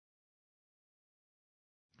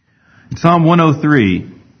In Psalm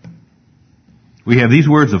 103, we have these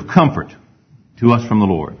words of comfort to us from the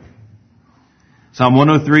Lord. Psalm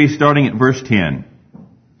 103, starting at verse 10.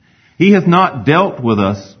 He hath not dealt with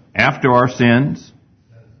us after our sins,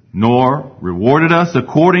 nor rewarded us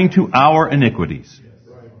according to our iniquities.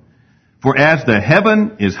 For as the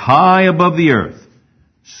heaven is high above the earth,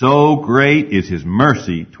 so great is his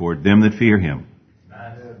mercy toward them that fear him.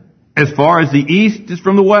 As far as the east is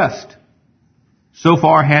from the west, so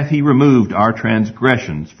far hath he removed our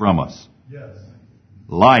transgressions from us.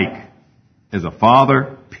 Like as a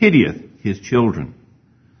father pitieth his children,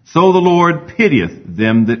 so the Lord pitieth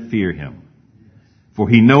them that fear him. For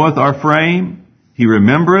he knoweth our frame, he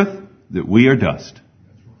remembereth that we are dust.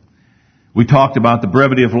 We talked about the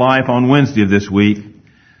brevity of life on Wednesday of this week.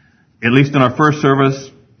 At least in our first service,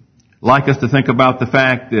 I'd like us to think about the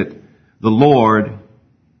fact that the Lord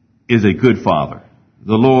is a good Father.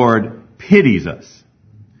 The Lord pities us.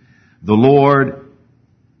 The Lord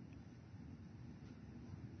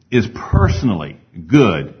is personally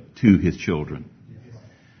good to his children.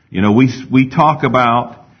 You know, we talk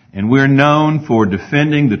about, and we're known for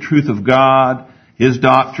defending the truth of God, his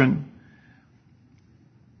doctrine.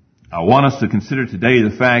 I want us to consider today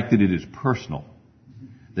the fact that it is personal.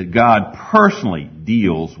 That God personally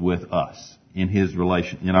deals with us in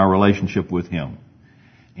our relationship with him.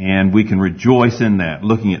 And we can rejoice in that,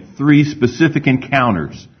 looking at 3 specific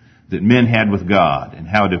encounters that men had with God and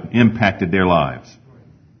how it impacted their lives.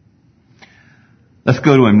 Let's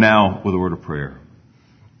go to him now with a word of prayer.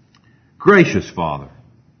 Gracious Father,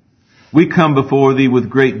 we come before thee with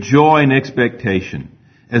great joy and expectation.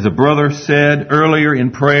 As a brother said earlier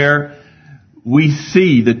in prayer, we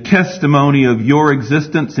see the testimony of your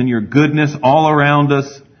existence and your goodness all around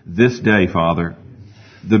us this day, Father.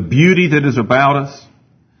 The beauty that is about us,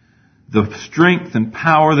 the strength and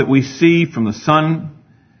power that we see from the sun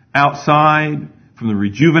outside, from the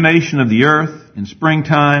rejuvenation of the earth in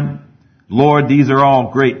springtime. Lord, these are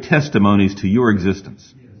all great testimonies to your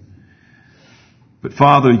existence. But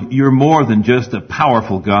Father, you're more than just a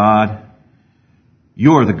powerful God.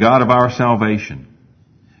 You're the God of our salvation.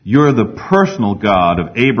 You're the personal God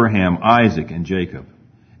of Abraham, Isaac, and Jacob.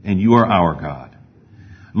 And you are our God.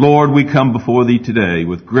 Lord, we come before thee today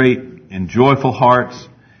with great and joyful hearts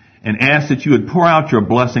and ask that you would pour out your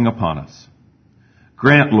blessing upon us.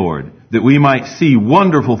 Grant, Lord, that we might see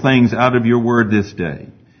wonderful things out of your word this day.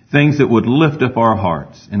 Things that would lift up our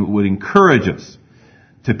hearts and would encourage us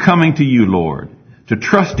to coming to you, Lord, to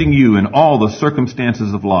trusting you in all the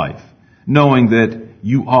circumstances of life, knowing that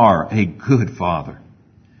you are a good Father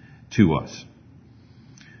to us.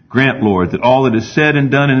 Grant, Lord, that all that is said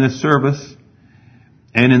and done in this service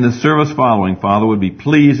and in the service following, Father, would be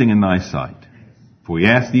pleasing in thy sight. For we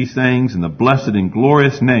ask these things in the blessed and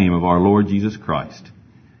glorious name of our Lord Jesus Christ.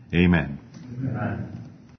 Amen. Amen.